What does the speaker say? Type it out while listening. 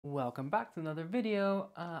Welcome back to another video.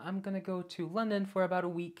 I'm gonna go to London for about a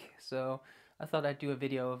week, so I thought I'd do a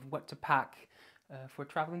video of what to pack for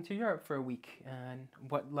traveling to Europe for a week and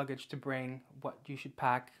what luggage to bring, what you should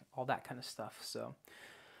pack, all that kind of stuff. So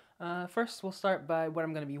first we'll start by what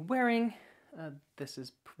I'm gonna be wearing. This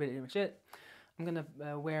is pretty much it. I'm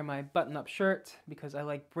gonna wear my button-up shirt because I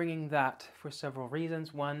like bringing that for several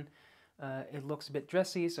reasons. One, it looks a bit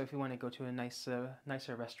dressy, so if you want to go to a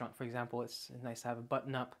nicer restaurant, for example, it's nice to have a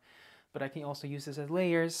button up. But I can also use this as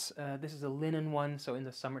layers. This is a linen one, so in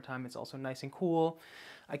the summertime it's also nice and cool.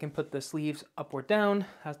 I can put the sleeves up or down. It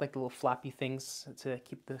has like the little flappy things to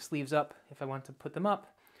keep the sleeves up if I want to put them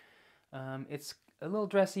up. It's a little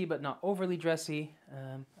dressy, but not overly dressy.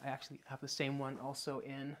 I actually have the same one also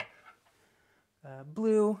in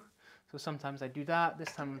blue. So sometimes I do that.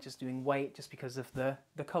 This time I'm just doing white just because of the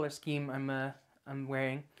color scheme I'm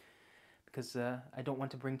wearing, because I don't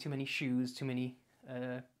want to bring too many shoes, too many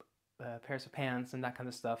pairs of pants and that kind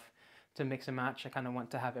of stuff to mix and match. I kind of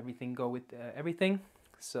want to have everything go with everything.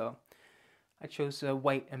 So I chose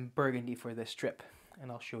white and burgundy for this trip,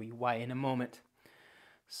 and I'll show you why in a moment.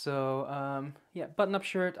 So yeah, button-up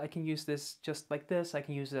shirt, I can use this just like this. I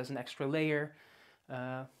can use it as an extra layer.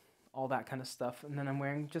 All that kind of stuff. And then I'm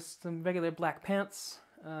wearing just some regular black pants.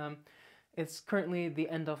 It's currently the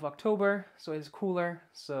end of October, so it's cooler,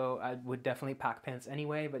 so I would definitely pack pants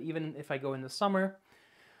anyway, but even if I go in the summer,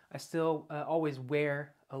 I still always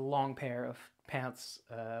wear a long pair of pants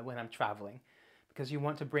when I'm traveling, because you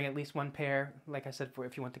want to bring at least one pair. Like I said, for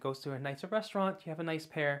if you want to go to a nicer restaurant, you have a nice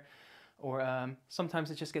pair, or sometimes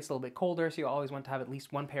it just gets a little bit colder, so you always want to have at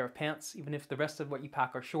least one pair of pants, even if the rest of what you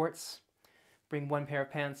pack are shorts. Bring one pair of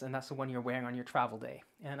pants, and that's the one you're wearing on your travel day.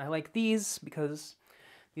 And I like these because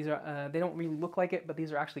these are, they don't really look like it, but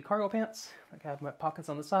these are actually cargo pants. Like I have my pockets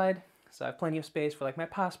on the side, so I have plenty of space for like my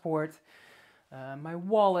passport, my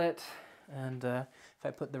wallet, and if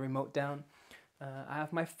I put the remote down, I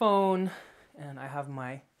have my phone, and I have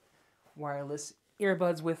my wireless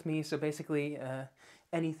earbuds with me, so basically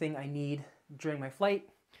anything I need during my flight,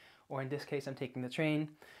 or in this case I'm taking the train,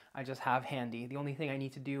 I just have handy. The only thing I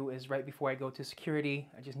need to do is right before I go to security,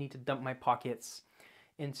 I just need to dump my pockets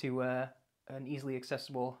into an easily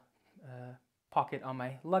accessible pocket on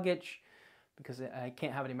my luggage, because I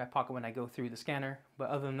can't have it in my pocket when I go through the scanner. But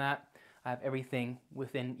other than that, I have everything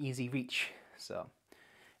within easy reach. So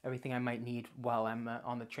everything I might need while I'm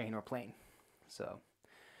on the train or plane. So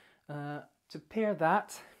to pair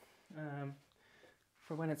that,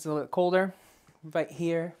 for when it's a little bit colder, right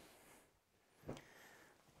here.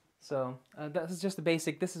 So that's just the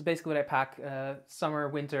basic. This is basically what I pack summer,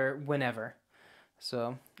 winter, whenever.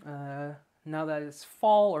 So now that it's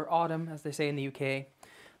fall or autumn, as they say in the UK,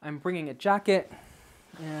 I'm bringing a jacket,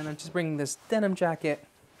 and I'm just bringing this denim jacket.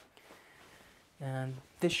 And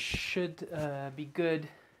this should be good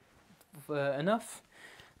enough,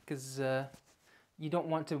 because you don't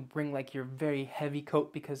want to bring like your very heavy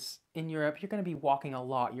coat, because in Europe you're going to be walking a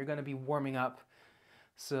lot. You're going to be warming up.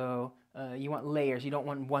 So you want layers. You don't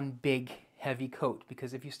want one big heavy coat,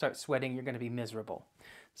 because if you start sweating, you're going to be miserable.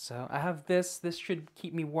 So I have this. This should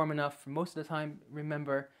keep me warm enough for most of the time.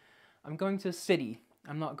 Remember, I'm going to a city.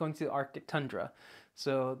 I'm not going to the Arctic tundra.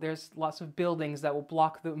 So there's lots of buildings that will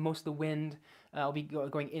block most of the wind. I'll be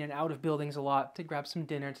going in and out of buildings a lot to grab some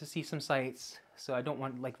dinner, to see some sights. So I don't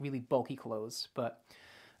want like really bulky clothes. But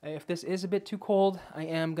if this is a bit too cold, I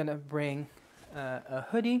am going to bring a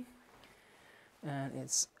hoodie. And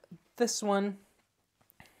it's this one,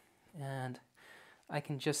 and I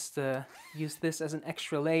can just use this as an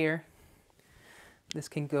extra layer. This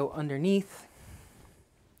can go underneath,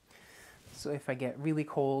 so if I get really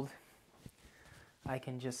cold, I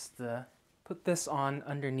can just put this on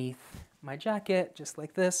underneath my jacket, just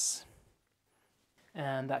like this,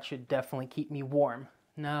 and that should definitely keep me warm.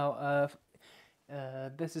 Now,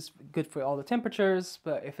 this is good for all the temperatures,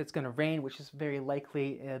 but if it's going to rain, which is very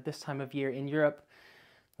likely this time of year in Europe,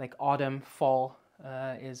 like autumn, fall,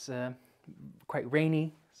 is quite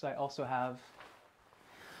rainy. So I also have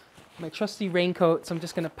my trusty raincoat, so I'm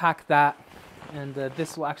just going to pack that, and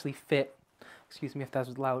this will actually fit. Excuse me if that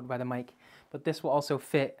was loud by the mic, but this will also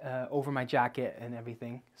fit over my jacket and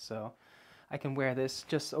everything. So I can wear this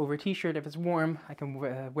just over a t-shirt if it's warm. I can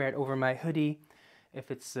wear it over my hoodie if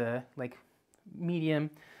it's like medium,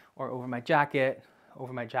 or over my jacket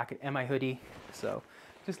and my hoodie. So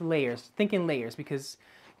just layers, think in layers, because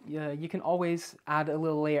you can always add a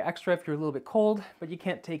little layer extra if you're a little bit cold, but you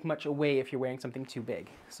can't take much away if you're wearing something too big.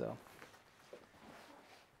 So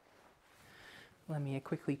let me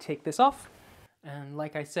quickly take this off. And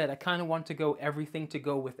like I said, I kind of want to go everything to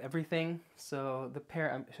go with everything. So the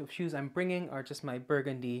pair of shoes I'm bringing are just my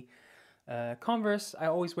burgundy Converse. I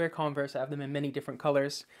always wear Converse. I have them in many different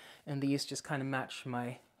colors, and these just kind of match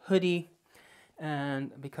my hoodie.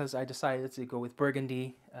 And because I decided to go with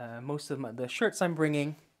burgundy, most of the shirts I'm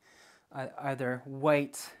bringing either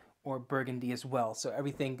white or burgundy as well. So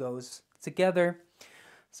everything goes together.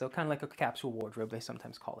 So kind of like a capsule wardrobe, they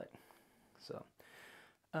sometimes call it. So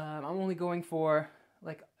I'm only going for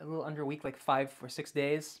like a little under a week, like 5 or 6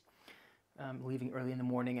 days. I'm leaving early in the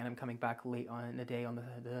morning and I'm coming back late on in the day on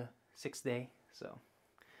the 6th day. So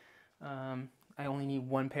I only need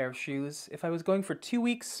 1 pair of shoes. If I was going for 2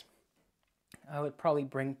 weeks, I would probably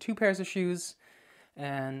bring 2 pairs of shoes,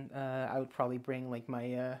 and I would probably bring like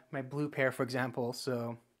my my blue pair, for example.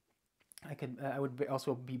 So I would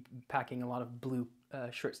also be packing a lot of blue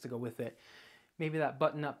shirts to go with it. Maybe that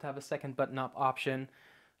button up to have a second button up option,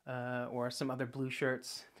 or some other blue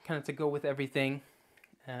shirts, kind of to go with everything.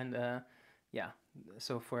 And yeah,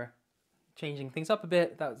 so for changing things up a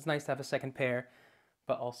bit, that was nice to have a second pair.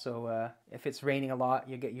 But also, if it's raining a lot,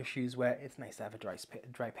 you get your shoes wet, it's nice to have a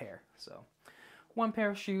dry pair. So 1 pair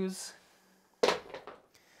of shoes.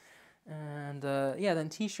 And yeah, then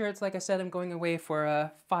t-shirts, like I said, I'm going away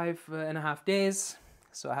for 5.5 days.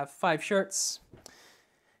 So I have 5 shirts.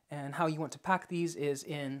 And how you want to pack these is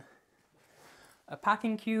in a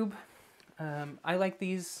packing cube. I like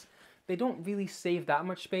these. They don't really save that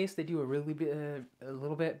much space. They do a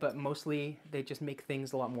little bit, but mostly they just make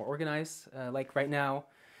things a lot more organized. Like right now,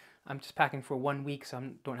 I'm just packing for 1 week, so I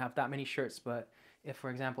don't have that many shirts. But if, for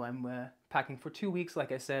example, I'm packing for 2 weeks,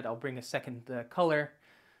 like I said, I'll bring a second color,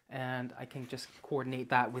 and I can just coordinate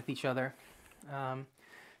that with each other.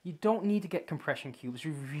 You don't need to get compression cubes.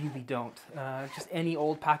 You really don't. Just any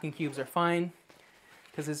old packing cubes are fine,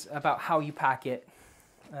 because it's about how you pack it.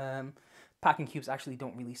 Packing cubes actually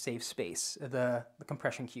don't really save space, the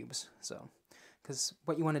compression cubes. So, because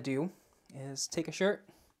what you want to do is take a shirt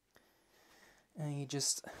and you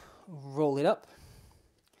just roll it up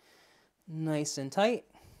nice and tight.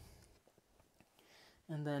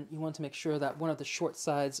 And then you want to make sure that one of the short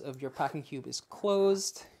sides of your packing cube is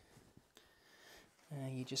closed.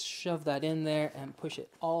 And you just shove that in there and push it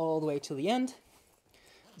all the way to the end.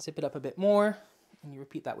 Zip it up a bit more, and you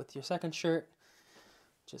repeat that with your second shirt.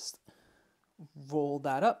 Just roll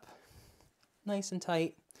that up nice and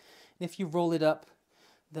tight. And if you roll it up,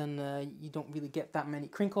 then you don't really get that many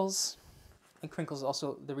crinkles. And crinkles is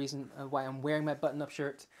also the reason why I'm wearing my button-up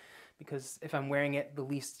shirt, because if I'm wearing it, the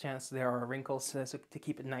least chance there are wrinkles, so to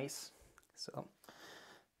keep it nice. So,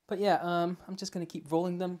 but yeah, I'm just gonna keep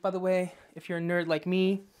rolling them. By the way, if you're a nerd like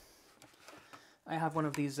me, I have one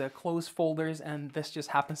of these closed folders, and this just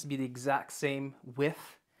happens to be the exact same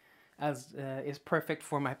width as is perfect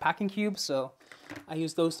for my packing cube. So I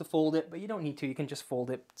use those to fold it, but you don't need to. You can just fold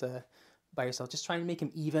it by yourself. Just trying to make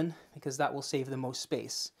them even, because that will save the most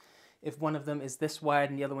space. If one of them is this wide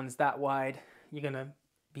and the other one is that wide, you're gonna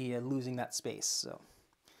be losing that space. So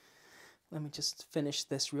let me just finish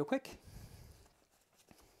this real quick.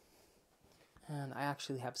 And I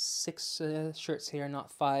actually have 6 shirts here,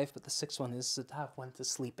 not 5, but the 6th one is to have one to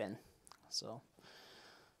sleep in. So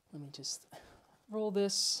let me just roll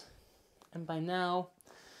this, and by now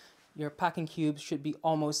your packing cube should be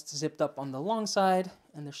almost zipped up on the long side,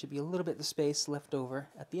 and there should be a little bit of space left over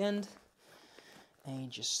at the end. And you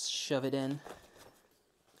just shove it in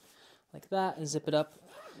like that and zip it up.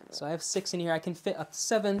 So I have 6 in here. I can fit up to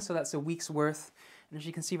 7, so that's a week's worth. And as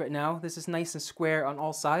you can see right now, this is nice and square on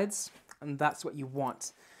all sides, and that's what you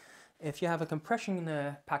want. If you have a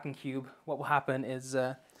compression packing cube, what will happen is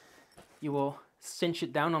you will cinch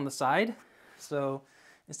it down on the side. So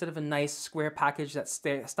instead of a nice square package that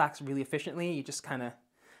stacks really efficiently, you just kind of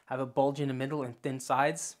have a bulge in the middle and thin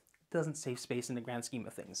sides. It doesn't save space in the grand scheme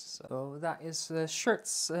of things. So that is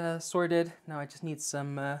shirts sorted. Now I just need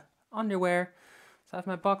some underwear. So I have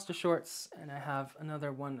my boxer shorts, and I have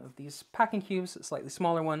another one of these packing cubes, a slightly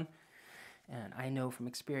smaller one. And I know from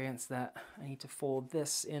experience that I need to fold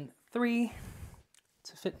this in 3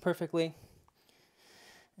 to fit perfectly.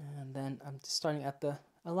 And then I'm just starting at the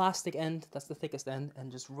elastic end, that's the thickest end, and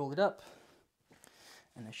just roll it up.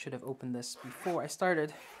 And I should have opened this before I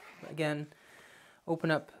started. But again,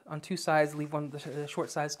 open up on 2 sides, leave one of the short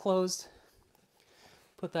sides closed.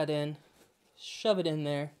 Put that in, shove it in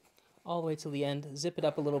there, all the way to the end, zip it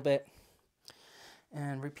up a little bit,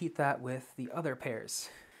 and repeat that with the other pairs.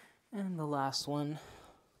 And the last one,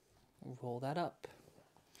 roll that up.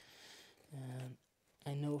 And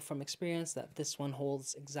I know from experience that this one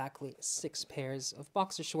holds exactly 6 pairs of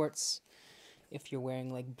boxer shorts. If you're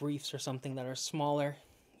wearing like briefs or something that are smaller,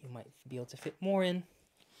 you might be able to fit more in.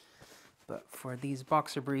 But for these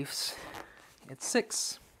boxer briefs, it's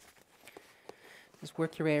 6. Just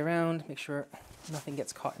work your way around, make sure nothing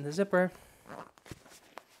gets caught in the zipper.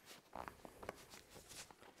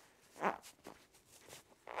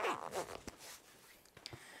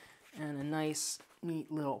 And a nice,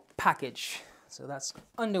 neat little package. So that's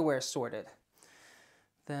underwear sorted.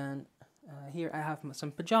 Then here I have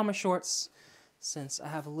some pajama shorts, since I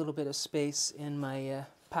have a little bit of space in my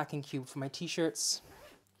packing cube for my t-shirts.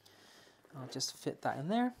 I'll just fit that in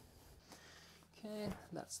there. Okay,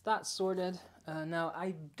 that's that sorted. Now,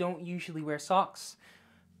 I don't usually wear socks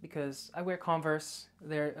because I wear Converse.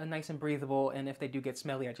 They're nice and breathable, and if they do get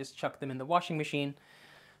smelly, I just chuck them in the washing machine.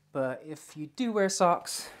 But if you do wear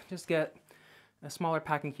socks, just get a smaller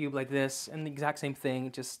packing cube like this, and the exact same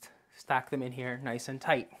thing, just stack them in here nice and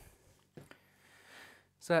tight.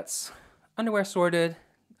 So that's underwear sorted,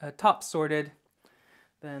 top sorted.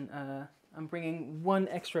 Then I'm bringing 1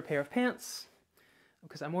 extra pair of pants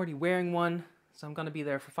because I'm already wearing one, so I'm gonna be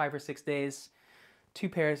there for 5 or 6 days. 2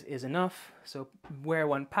 pairs is enough, so wear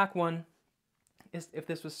 1, pack 1. If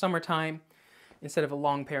this was summertime, instead of a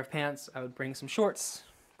long pair of pants, I would bring some shorts,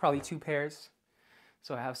 probably 2 pairs,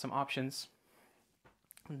 so I have some options.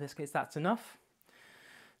 In this case, that's enough.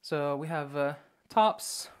 So we have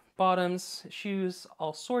tops, bottoms, shoes,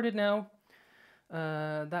 all sorted now.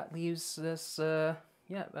 That leaves this,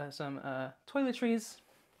 some toiletries.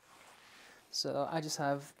 So I just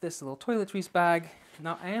have this little toiletries bag.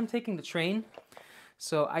 Now I am taking the train,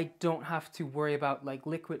 so I don't have to worry about like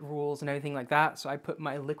liquid rules and everything like that. So I put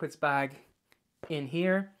my liquids bag in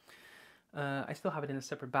here. I still have it in a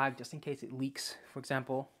separate bag just in case it leaks, for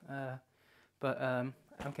example. But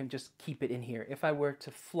I can just keep it in here. If I were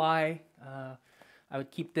to fly, I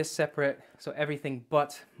would keep this separate, so everything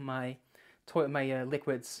but my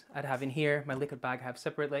liquids I'd have in here. My liquid bag I have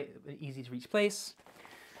separate, easy to reach place.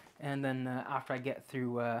 And then after I get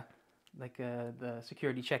through the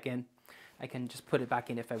security check-in, I can just put it back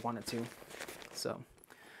in if I wanted to. So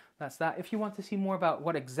that's that. If you want to see more about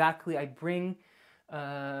what exactly I bring,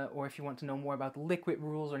 or if you want to know more about the liquid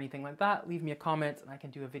rules or anything like that, leave me a comment and I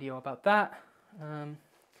can do a video about that.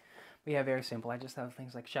 But yeah, very simple. I just have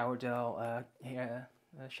things like shower gel,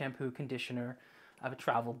 shampoo, conditioner. I have a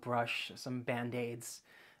travel brush, some Band-Aids,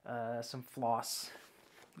 some floss,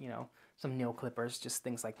 some nail clippers, just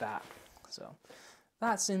things like that. So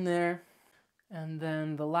that's in there. And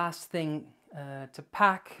then the last thing to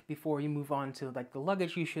pack before you move on to like the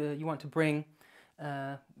luggage you want to bring,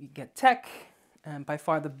 you get tech. And by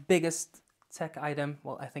far the biggest tech item,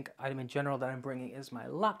 well, I think item in general that I'm bringing is my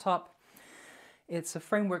laptop. It's a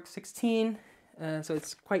Framework 16, so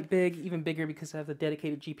it's quite big, even bigger because I have the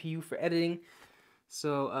dedicated GPU for editing.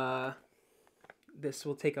 So this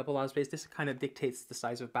will take up a lot of space. This kind of dictates the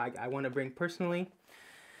size of bag I want to bring personally.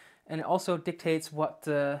 And it also dictates what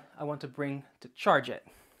I want to bring to charge it.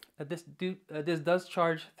 This does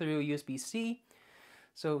charge through USB-C,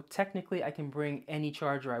 so technically I can bring any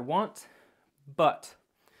charger I want, but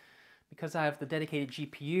because I have the dedicated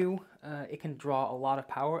GPU, it can draw a lot of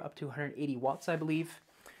power, up to 180 watts, I believe.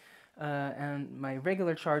 And my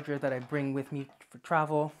regular charger that I bring with me for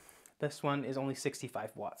travel, this one is only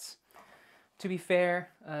 65 watts. To be fair,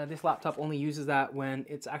 this laptop only uses that when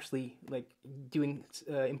it's actually like doing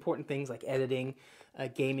important things like editing,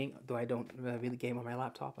 gaming, though I don't really game on my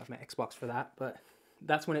laptop. I have my Xbox for that, but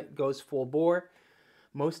that's when it goes full bore.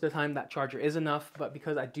 Most of the time that charger is enough, but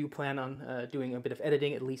because I do plan on doing a bit of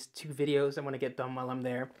editing, at least 2 videos I want to get done while I'm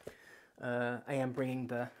there, I am bringing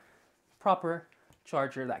the proper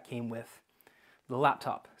charger that came with the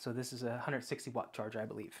laptop. So this is a 160 watt charger, I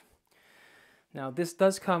believe. Now this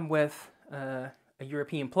does come with a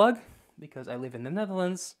European plug because I live in the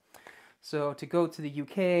Netherlands. So to go to the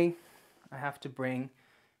UK, I have to bring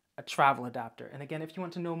a travel adapter. And again, if you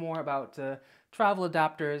want to know more about travel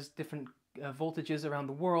adapters, different voltages around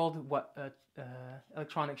the world, what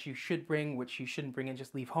electronics you should bring, which you shouldn't bring and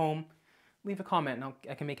just leave home, leave a comment and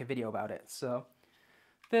I can make a video about it. So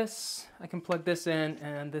this, I can plug this in,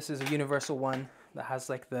 and this is a universal one that has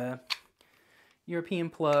like the European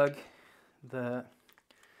plug, the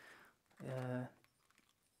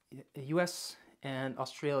US and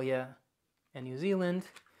Australia and New Zealand,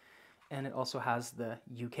 and it also has the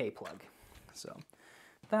UK plug. So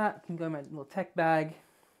that can go in my little tech bag.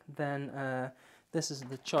 Then this is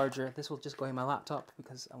the charger. This will just go in my laptop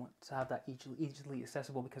because I want to have that easily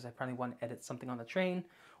accessible because I probably want to edit something on the train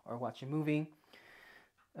or watch a movie.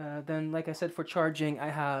 Then, like I said, for charging, I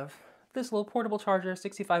have this little portable charger,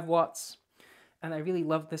 65 watts, and I really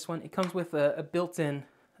love this one. It comes with a built-in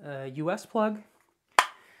US plug,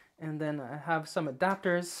 And then I have some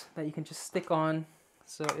adapters that you can just stick on.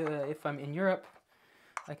 So if I'm in Europe,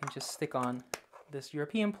 I can just stick on this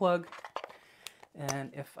European plug.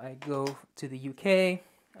 And if I go to the UK,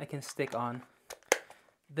 I can stick on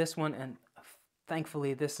this one. And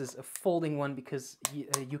thankfully, this is a folding one because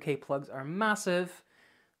UK plugs are massive.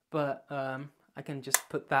 But I can just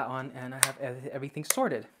put that on and I have everything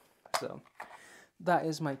sorted. So that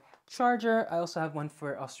is my charger. I also have one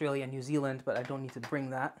for Australia and New Zealand, but I don't need to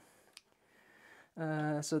bring that.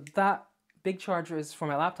 So that big charger is for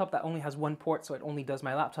my laptop. That only has one port, so it only does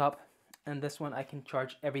my laptop. And this one I can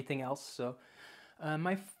charge everything else. So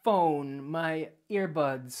my phone, my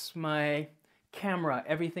earbuds, my camera,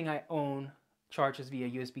 everything I own charges via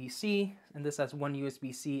USB-C. And this has one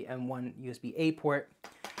USB-C and one USB-A port.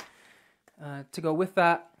 To go with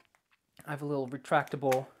that, I have a little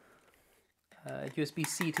retractable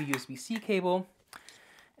USB-C to USB-C cable.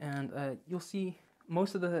 And you'll see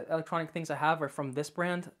most of the electronic things I have are from this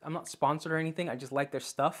brand. I'm not sponsored or anything, I just like their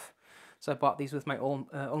stuff. So I bought these with my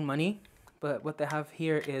own money. But what they have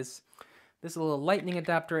here is this little lightning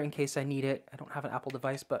adapter in case I need it. I don't have an Apple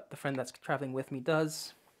device, but the friend that's traveling with me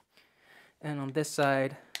does. And on this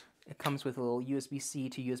side, it comes with a little USB-C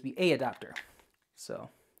to USB-A adapter. So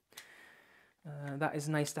that is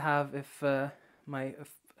nice to have if the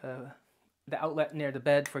outlet near the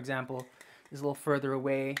bed, for example, is a little further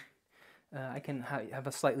away. I can have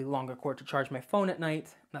a slightly longer cord to charge my phone at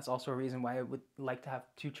night. That's also a reason why I would like to have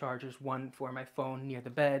two chargers, one for my phone near the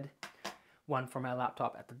bed, one for my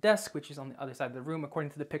laptop at the desk, which is on the other side of the room,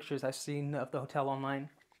 according to the pictures I've seen of the hotel online.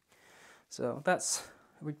 So that's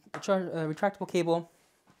a retractable cable.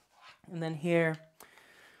 And then here,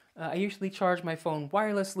 I usually charge my phone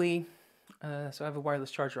wirelessly. So I have a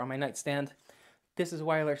wireless charger on my nightstand. This is a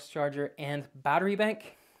wireless charger and battery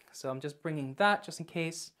bank. So I'm just bringing that just in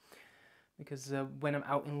case. Because when I'm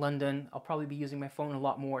out in London, I'll probably be using my phone a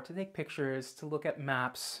lot more to take pictures, to look at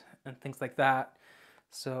maps and things like that.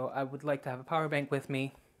 So I would like to have a power bank with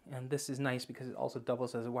me. And this is nice because it also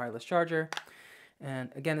doubles as a wireless charger. And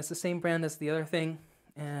again, it's the same brand as the other thing.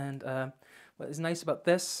 And what is nice about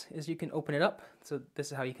this is you can open it up. So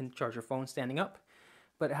this is how you can charge your phone standing up.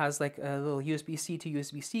 But it has like a little USB-C to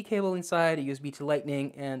USB-C cable inside, a USB to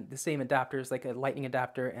Lightning, and the same adapters like a Lightning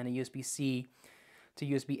adapter and a USB-C to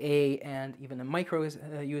USB-A and even a micro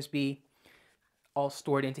USB all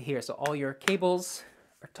stored into here. So all your cables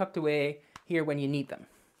are tucked away here when you need them.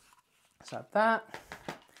 So I have that.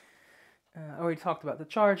 I already talked about the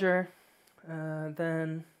charger.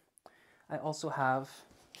 Then I also have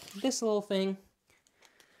this little thing.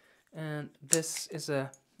 And this is a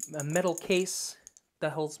metal case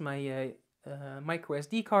that holds my micro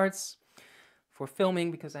SD cards for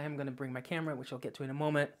filming because I am going to bring my camera, which I'll get to in a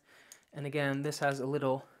moment. And again, this has a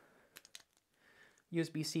little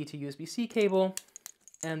USB-C to USB-C cable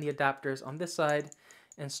and the adapters on this side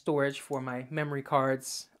and storage for my memory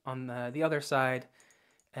cards on the other side.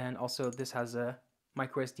 And also this has a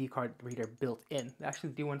micro SD card reader built in. They actually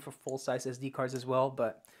do one for full-size SD cards as well,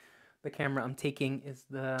 but the camera I'm taking is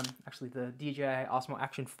actually the DJI Osmo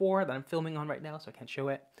Action 4 that I'm filming on right now, so I can't show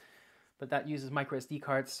it. But that uses micro SD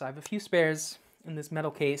cards, so I have a few spares in this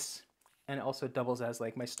metal case. And it also doubles as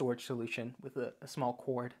like my storage solution with a small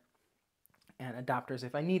cord and adapters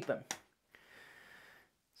if I need them.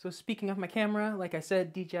 So speaking of my camera, like I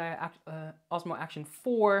said, DJI Osmo Action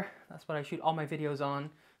 4, that's what I shoot all my videos on.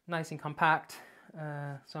 Nice and compact.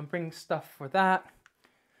 So I'm bringing stuff for that.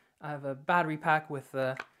 I have a battery pack with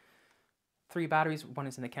 3 batteries. One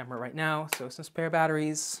is in the camera right now, so some spare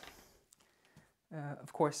batteries.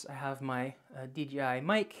 Of course, I have my DJI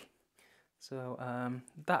mic. So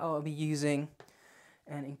that I'll be using,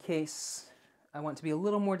 and in case I want to be a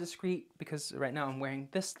little more discreet, because right now I'm wearing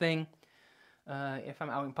this thing, if I'm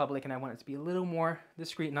out in public and I want it to be a little more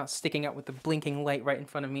discreet, not sticking out with the blinking light right in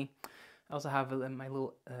front of me, I also have my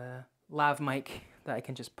little lav mic that I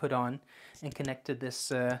can just put on and connect to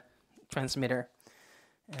this transmitter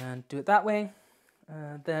and do it that way.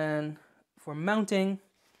 Then for mounting,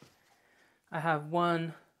 I have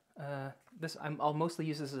one I'll mostly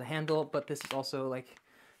use this as a handle, but this is also like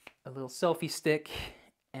a little selfie stick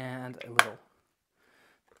and a little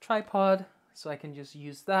tripod, so I can just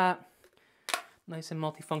use that. Nice and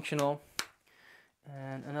multifunctional.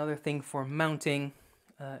 And another thing for mounting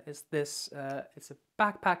is this. It's a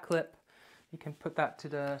backpack clip. You can put that to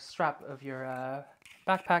the strap of your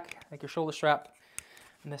backpack, like your shoulder strap,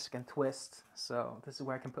 and this can twist. So this is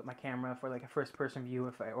where I can put my camera for like a first-person view,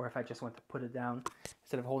 if I just want to put it down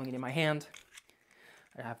instead of holding it in my hand.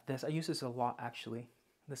 I have this. I use this a lot actually.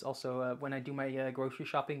 This also when I do my grocery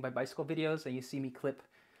shopping by bicycle videos, and you see me clip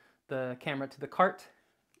the camera to the cart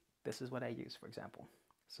This is what I use, for example.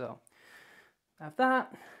 So I have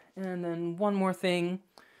that, and then one more thing.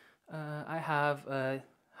 I have a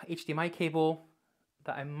HDMI cable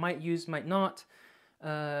that I might use, might not,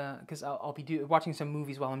 because I'll be watching some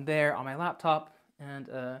movies while I'm there on my laptop, and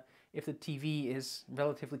if the TV is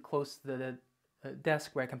relatively close to the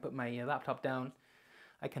desk where I can put my laptop down,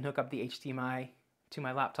 I can hook up the HDMI to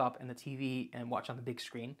my laptop and the TV and watch on the big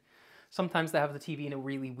screen. Sometimes they have the TV in a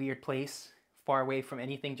really weird place, far away from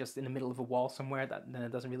anything, just in the middle of a wall somewhere, then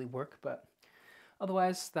it doesn't really work, but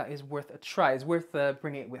otherwise that is worth a try. It's worth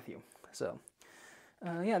bringing it with you. So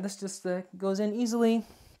yeah, this just goes in easily.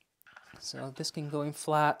 So this can go in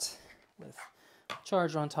flat with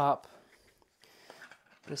charger on top,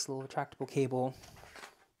 this little retractable cable,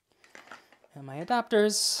 and my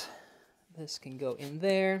adapters. This can go in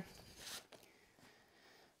there.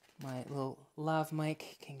 My little lav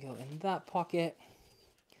mic can go in that pocket.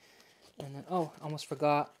 And then, oh, almost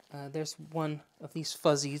forgot, there's one of these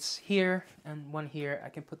fuzzies here and one here. I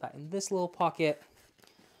can put that in this little pocket.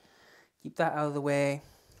 Keep that out of the way.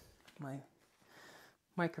 My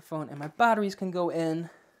microphone and my batteries can go in.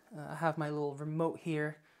 I have my little remote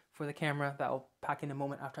here for the camera that I'll pack in a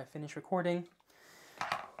moment after I finish recording.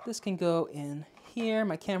 This can go in here.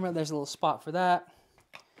 My camera, there's a little spot for that.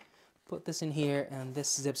 Put this in here and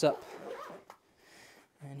this zips up.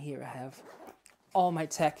 And here I have all my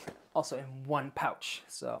tech also in one pouch.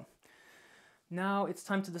 So now it's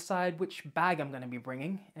time to decide which bag I'm going to be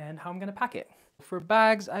bringing and how I'm going to pack it. For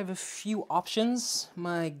bags, I have a few options.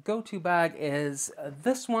 My go-to bag is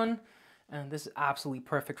this one, and this is absolutely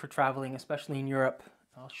perfect for traveling, especially in Europe.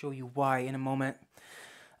 I'll show you why in a moment.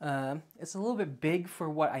 It's a little bit big for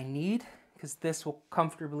what I need, because this will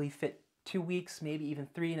comfortably fit 2 weeks, maybe even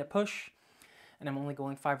 3 in a push, and I'm only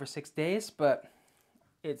going 5 or 6 days, but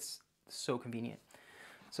it's so convenient.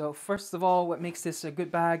 So first of all, what makes this a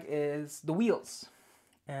good bag is the wheels,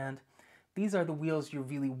 and these are the wheels you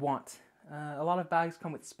really want. A lot of bags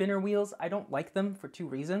come with spinner wheels. I don't like them for 2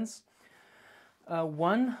 reasons.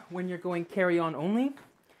 One, when you're going carry-on only,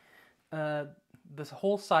 the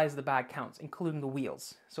whole size of the bag counts, including the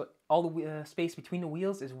wheels. So all the space between the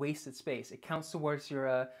wheels is wasted space. It counts towards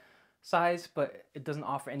your size, but it doesn't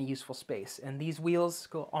offer any useful space. And these wheels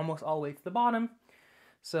go almost all the way to the bottom,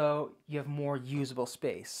 so you have more usable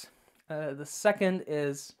space. The second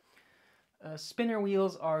is spinner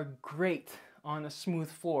wheels are great on a smooth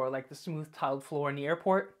floor, like the smooth tiled floor in the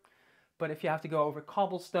airport. But if you have to go over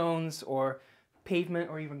cobblestones or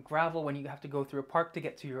pavement or even gravel when you have to go through a park to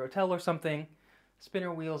get to your hotel or something,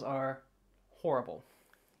 spinner wheels are horrible.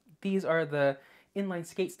 These are the inline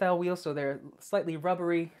skate style wheels, so they're slightly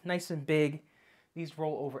rubbery, nice and big. These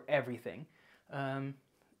roll over everything.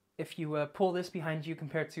 If you pull this behind you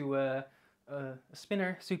compared to a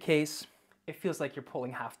spinner suitcase, it feels like you're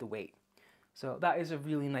pulling half the weight. So that is a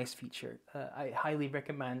really nice feature. I highly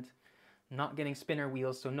recommend not getting spinner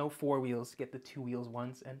wheels, so no 4 wheels, get the 2 wheels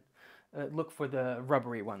ones, and look for the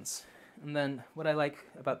rubbery ones. And then what I like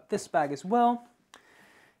about this bag as well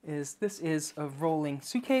is this is a rolling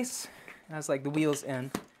suitcase. It has like the wheels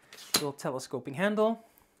and little telescoping handle.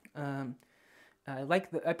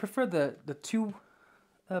 I prefer the 2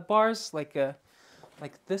 bars, like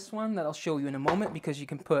this one that I'll show you in a moment, because you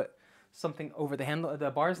can put something over the handle,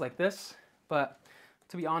 the bars like this. But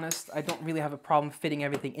to be honest, I don't really have a problem fitting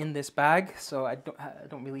everything in this bag, so I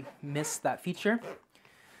don't really miss that feature.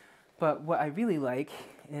 But what I really like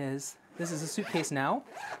is this is a suitcase now,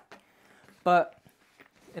 but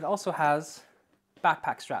it also has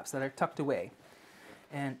backpack straps that are tucked away.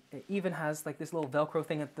 And it even has like this little Velcro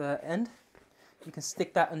thing at the end. You can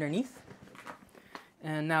stick that underneath.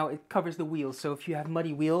 And now it covers the wheels. So if you have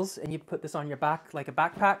muddy wheels and you put this on your back like a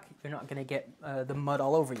backpack, you're not going to get the mud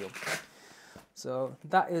all over you. So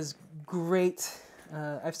that is great.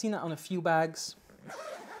 I've seen that on a few bags.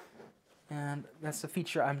 And that's a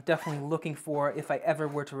feature I'm definitely looking for if I ever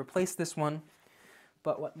were to replace this one.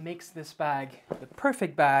 But what makes this bag the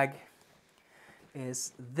perfect bag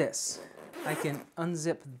is this. I can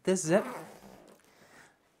unzip this zip.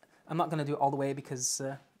 I'm not going to do it all the way because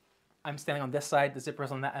I'm standing on this side, the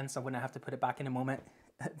zipper's on that end, so I'm going to have to put it back in a moment.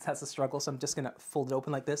 That's a struggle, so I'm just going to fold it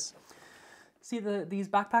open like this. See these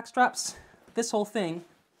backpack straps? This whole thing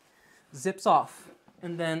zips off,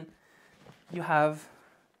 and then you have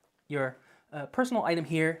your personal item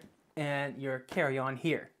here and your carry-on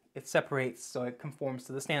here. It separates so it conforms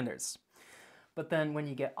to the standards. But then when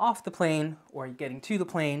you get off the plane or you're getting to the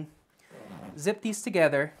plane, zip these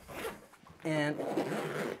together and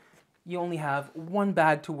you only have one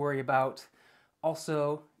bag to worry about.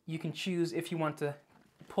 Also, you can choose if you want to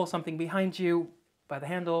pull something behind you by the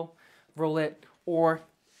handle, roll it, or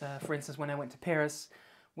For instance, when I went to Paris,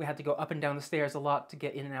 we had to go up and down the stairs a lot to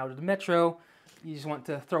get in and out of the metro. You just want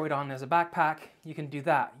to throw it on as a backpack, you can do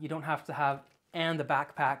that. You don't have to have and the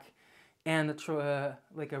backpack and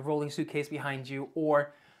like a rolling suitcase behind you,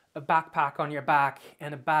 or a backpack on your back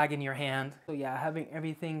and a bag in your hand. So yeah, having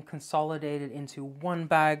everything consolidated into one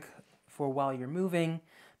bag for while you're moving,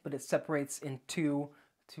 but it separates in two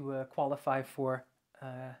to qualify for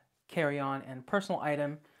carry-on and personal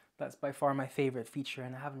item. That's by far my favorite feature,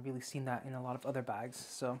 and I haven't really seen that in a lot of other bags.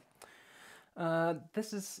 So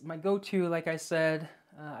this is my go-to, like I said.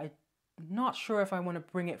 I'm not sure if I want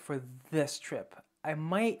to bring it for this trip. I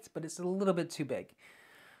might, but it's a little bit too big.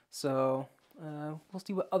 So we'll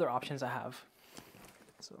see what other options I have.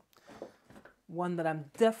 So one that I'm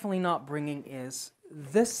definitely not bringing is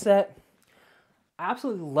this set. I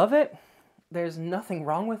absolutely love it. There's nothing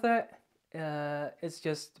wrong with it. It's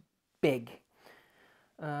just big.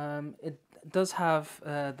 It does have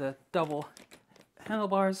the double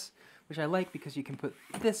handlebars, which I like because you can put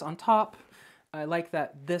this on top. I like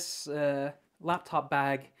that this laptop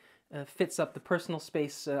bag fits up the personal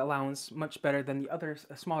space allowance much better than the other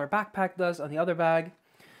smaller backpack does on the other bag.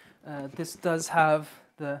 This does have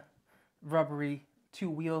the rubbery two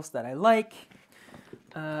wheels that I like,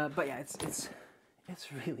 but yeah, it's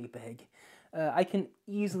really big. I can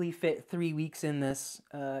easily fit 3 weeks in this.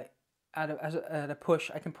 At a push,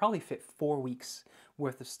 I can probably fit 4 weeks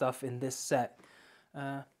worth of stuff in this set.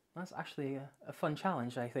 That's actually a fun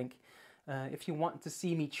challenge, I think. If you want to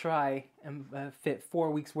see me try and fit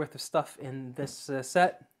 4 weeks worth of stuff in this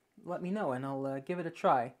set, let me know and I'll give it a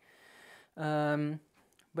try.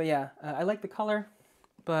 But yeah, I like the color,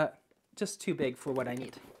 but just too big for what I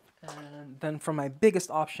need. And then from my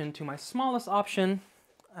biggest option to my smallest option,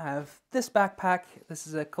 I have this backpack. This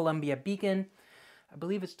is a Columbia Beacon. I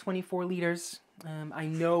believe it's 24 liters. I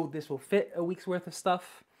know this will fit a week's worth of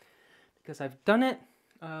stuff because I've done it.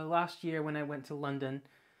 Last year when I went to London,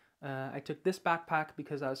 I took this backpack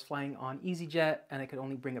because I was flying on EasyJet and I could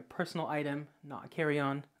only bring a personal item, not a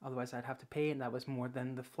carry-on. Otherwise I'd have to pay, and that was more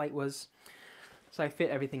than the flight was. So I fit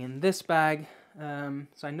everything in this bag. So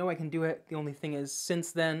I know I can do it. The only thing is,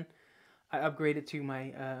 since then, I upgraded to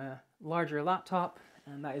my larger laptop,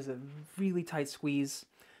 and that is a really tight squeeze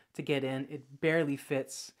to get in. It barely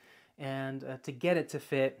fits, and to get it to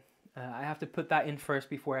fit, I have to put that in first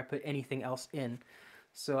before I put anything else in.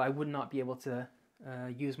 So I would not be able to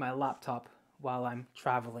use my laptop while I'm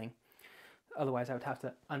traveling. Otherwise I would have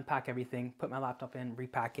to unpack everything, put my laptop in,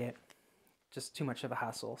 repack it. Just too much of a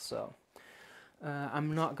hassle. So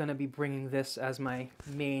I'm not going to be bringing this as my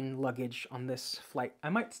main luggage on this flight. I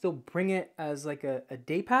might still bring it as like a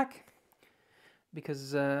day pack,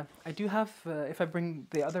 because I do have, if I bring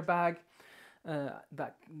the other bag,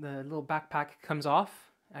 that the little backpack comes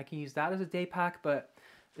off. I can use that as a day pack, but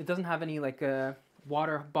it doesn't have any like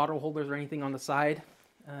water bottle holders or anything on the side.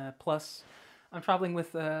 Plus, I'm traveling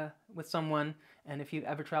with someone, and if you've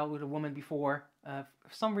ever traveled with a woman before, for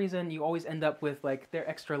some reason you always end up with like their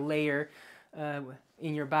extra layer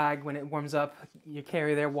in your bag when it warms up. You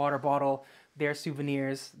carry their water bottle, their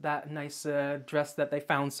souvenirs, that nice dress that they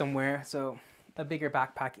found somewhere. So a bigger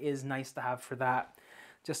backpack is nice to have for that,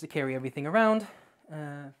 just to carry everything around.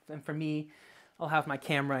 And for me, I'll have my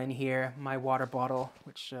camera in here, my water bottle,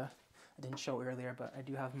 which I didn't show earlier, but I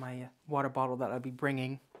do have my water bottle that I'll be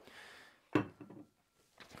bringing.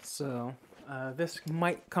 So this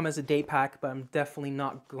might come as a day pack, but I'm definitely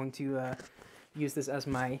not going to use this as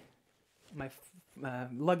my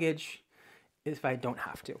luggage if I don't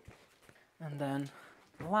have to. And then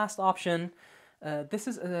the last option, this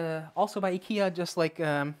is also by IKEA, just like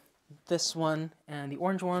this one and the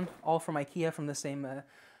orange one, all from IKEA, from the same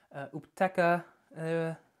Upptäcka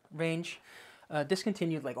range.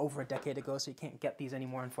 Discontinued like over a decade ago, so you can't get these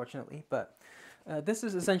anymore, unfortunately. But this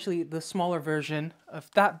is essentially the smaller version of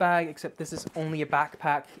that bag, except this is only a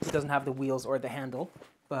backpack. It doesn't have the wheels or the handle,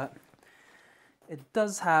 but it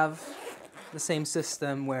does have the same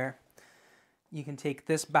system where you can take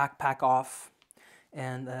this backpack off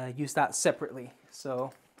and use that separately.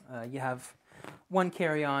 So you have one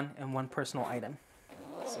carry-on and one personal item.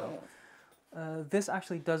 So this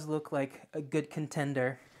actually does look like a good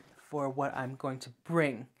contender for what I'm going to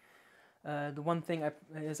bring. The one thing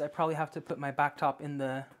is I probably have to put my backtop in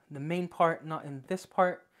the main part, not in this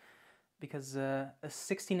part, because a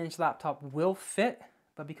 16-inch laptop will fit,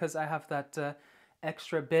 but because I have that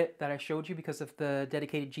extra bit that I showed you because of the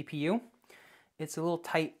dedicated GPU, it's a little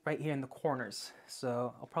tight right here in the corners.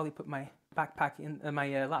 So I'll probably put my backpack in,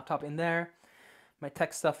 my laptop in there, my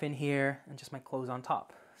tech stuff in here, and just my clothes on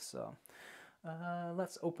top. So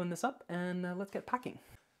let's open this up and let's get packing.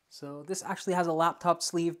 So this actually has a laptop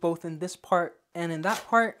sleeve both in this part and in that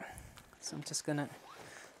part. So I'm just gonna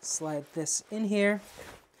slide this in here.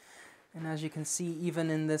 And as you can see,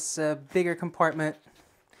 even in this bigger compartment,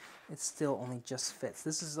 it still only just fits.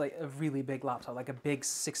 This is like a really big laptop, like a big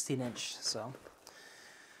 16-inch. So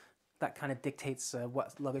that kind of dictates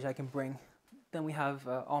what luggage I can bring. Then we have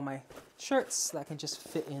all my shirts that can just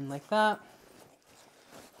fit in like that.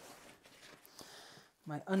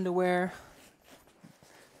 My underwear.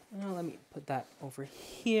 Well, let me put that over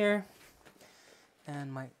here.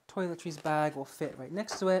 And my toiletries bag will fit right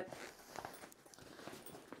next to it.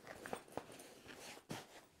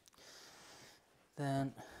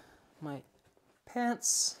 Then my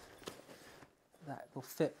pants, that will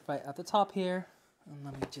fit right at the top here. And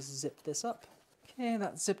let me just zip this up. Okay,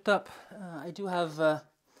 that's zipped up. I do have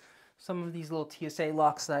some of these little TSA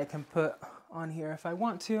locks that I can put on here if I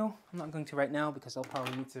want to. I'm not going to right now because I'll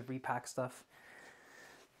probably need to repack stuff.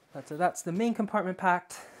 But that's the main compartment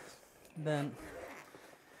packed. Then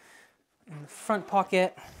in the front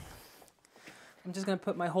pocket, I'm just gonna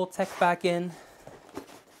put my whole tech back in,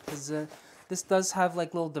 because this does have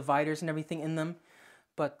like little dividers and everything in them,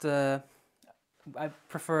 but I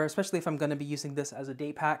prefer, especially if I'm gonna be using this as a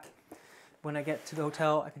day pack, when I get to the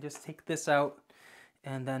hotel, I can just take this out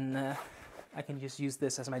and then I can just use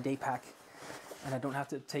this as my day pack, and I don't have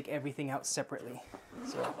to take everything out separately.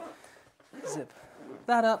 So zip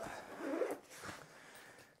that up,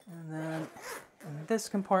 and then in this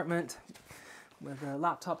compartment with the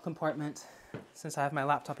laptop compartment, since I have my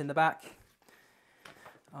laptop in the back,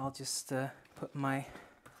 I'll just put my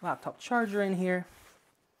laptop charger in here.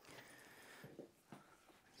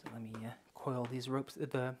 So let me coil these ropes,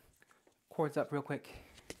 the cords up real quick.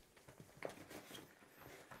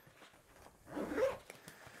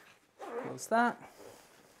 Close that.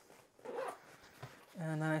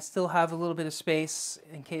 And then I still have a little bit of space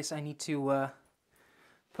in case I need to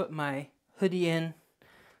put my hoodie in,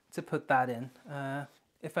 to put that in.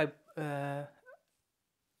 If I'll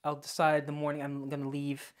decide the morning I'm gonna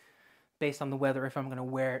leave based on the weather if I'm gonna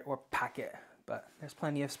wear it or pack it, but there's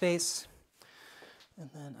plenty of space. And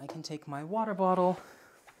then I can take my water bottle,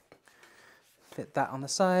 fit that on the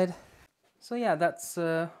side. So yeah, that's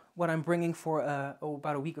what I'm bringing for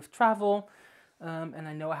about a week of travel. And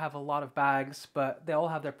I know I have a lot of bags, but they all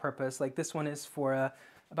have their purpose. Like this one is for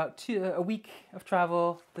about a week of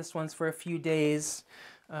travel. This one's for a few days.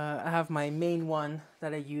 I have my main one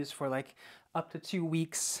that I use for like up to 2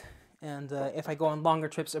 weeks. And if I go on longer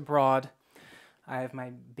trips abroad, I have my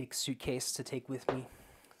big suitcase to take with me.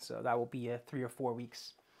 So that will be 3 or 4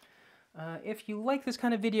 weeks. If you like this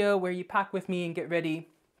kind of video where you pack with me and get ready,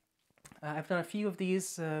 I've done a few of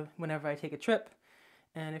these whenever I take a trip.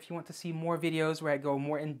 And if you want to see more videos where I go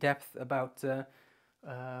more in depth about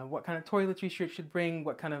what kind of toiletries you should bring,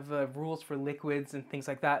 what kind of rules for liquids and things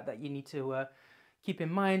like that you need to keep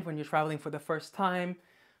in mind when you're traveling for the first time,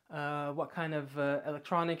 what kind of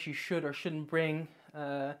electronics you should or shouldn't bring,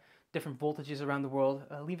 different voltages around the world,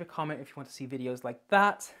 leave a comment if you want to see videos like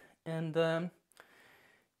that. And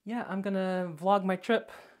yeah, I'm gonna vlog my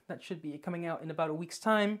trip. That should be coming out in about a week's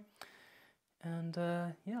time. And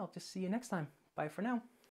yeah, I'll just see you next time. Bye for now.